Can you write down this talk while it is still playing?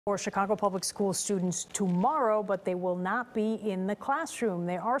For Chicago Public School students tomorrow, but they will not be in the classroom.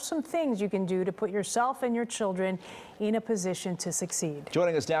 There are some things you can do to put yourself and your children in a position to succeed.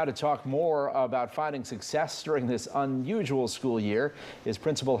 Joining us now to talk more about finding success during this unusual school year is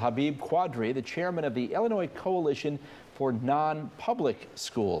Principal Habeeb Quadri, the chairman of the Illinois Coalition for Non-Public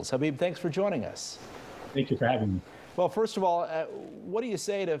Schools. Habeeb, thanks for joining us. Thank you for having me. Well, first of all, what do you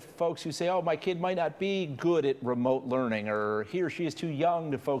say to folks who say, oh, my kid might not be good at remote learning, or he or she is too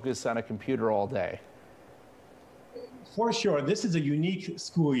young to focus on a computer all day? For sure, this is a unique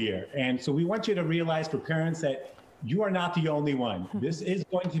school year. And so we want you to realize for parents that you are not the only one. This is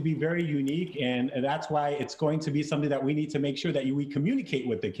going to be very unique, and that's why it's going to be something that we need to make sure that we communicate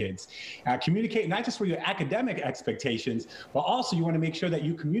with the kids. Communicate not just for your academic expectations, but also you want to make sure that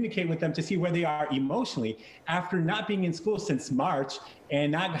you communicate with them to see where they are emotionally after not being in school since March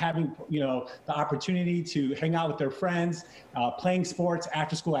and not having, the opportunity to hang out with their friends, playing sports,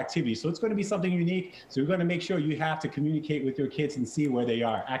 after-school activities. So it's going to be something unique. So we're going to make sure you have to communicate with your kids and see where they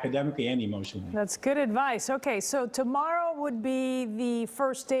are academically and emotionally. That's good advice. Okay, so tomorrow would be the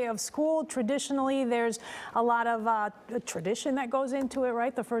first day of school. Traditionally, there's a lot of tradition that goes into it,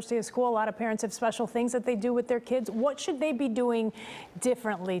 right? The first day of school, a lot of parents have special things that they do with their kids. What should they be doing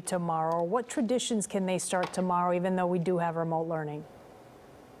differently tomorrow? What traditions can they start tomorrow, even though we do have remote learning?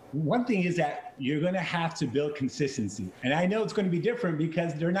 One thing is that you're going to have to build consistency. And I know it's going to be different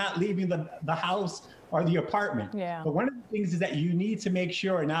because they're not leaving the house or the apartment. Yeah. But one of the things is that you need to make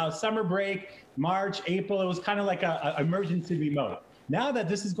sure now summer break, March, April, it was kind of like an emergency remote. Now that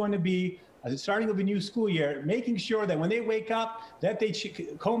this is going to be the starting of a new school year, making sure that when they wake up, that they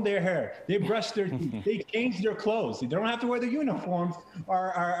comb their hair, they brush their teeth, they change their clothes. They don't have to wear their uniforms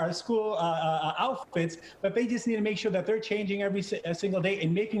or school outfits, but they just need to make sure that they're changing every single day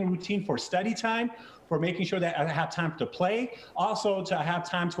and making a routine for study time, for making sure that I have time to play, also to have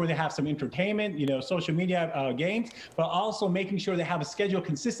times where they have some entertainment, social media games, but also making sure they have a scheduled,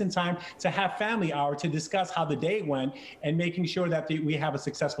 consistent time to have family hour to discuss how the day went and making sure that we have a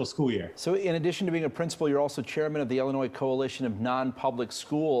successful school year. So in addition to being a principal, you're also chairman of the Illinois Coalition of Non-Public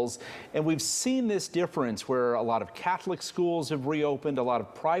Schools. And we've seen this difference where a lot of Catholic schools have reopened, a lot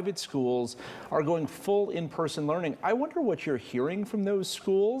of private schools are going full in-person learning. I wonder what you're hearing from those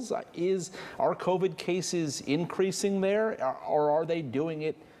schools. Are COVID cases increasing there, or are they doing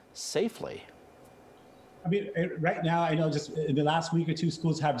it safely? I mean, right now, I know just in the last week or two,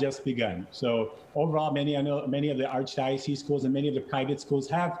 schools have just begun. So overall, I know many of the archdiocese schools and many of the private schools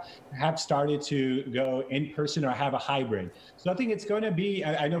have started to go in person or have a hybrid. So I think it's going to be,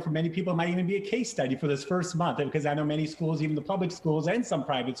 I know for many people, it might even be a case study for this first month, because I know many schools, even the public schools and some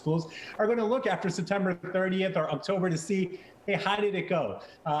private schools, are going to look after September 30th or October to see, hey, how did it go?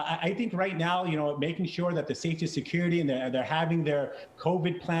 I think right now, making sure that the safety, security, and they're having their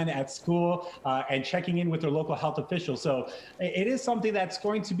COVID plan at school and checking in with their local health officials. So it is something that's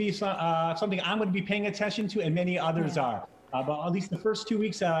going to be something I'm going to be paying attention to, and many others are. But at least the first 2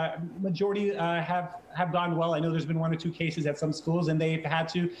 weeks, majority have gone well. I know there's been 1 or 2 cases at some schools, and they've had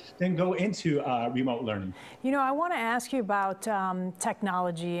to then go into remote learning. I want to ask you about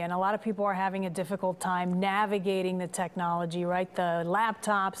technology, and a lot of people are having a difficult time navigating the technology, right? The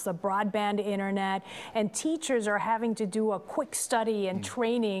laptops, the broadband internet, and teachers are having to do a quick study and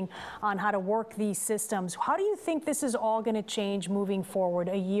training on how to work these systems. How do you think this is all going to change moving forward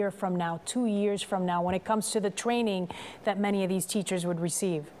a year from now, 2 years from now, when it comes to the training that many of these teachers would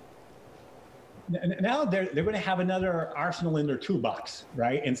receive? Now they're going to have another arsenal in their toolbox,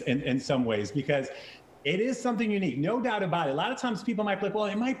 right? In some ways, because it is something unique, no doubt about it. A lot of times people might be like, well,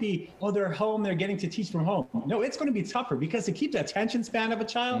 it might be, oh, they're home, they're getting to teach from home. No, it's going to be tougher because to keep the attention span of a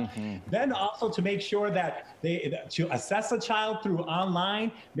child, then also to make sure that to assess a child through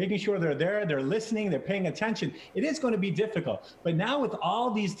online, making sure they're there, they're listening, they're paying attention. It is going to be difficult. But now with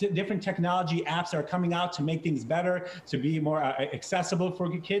all these different technology apps that are coming out to make things better, to be more accessible for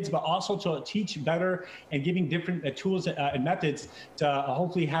kids, but also to teach better and giving different tools and methods to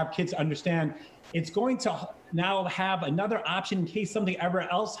hopefully have kids understand, it's going to now have another option in case something ever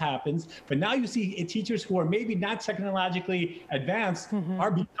else happens. But now you see teachers who are maybe not technologically advanced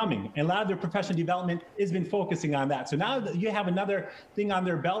are becoming. And a lot of their professional development has been focusing on that. So now you have another thing on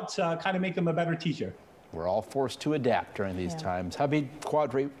their belt to kind of make them a better teacher. We're all forced to adapt during these times. Habeeb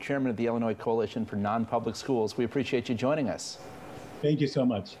Quadri, chairman of the Illinois Coalition for Non-Public Schools. We appreciate you joining us. Thank you so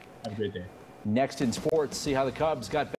much. Have a great day. Next in sports, see how the Cubs got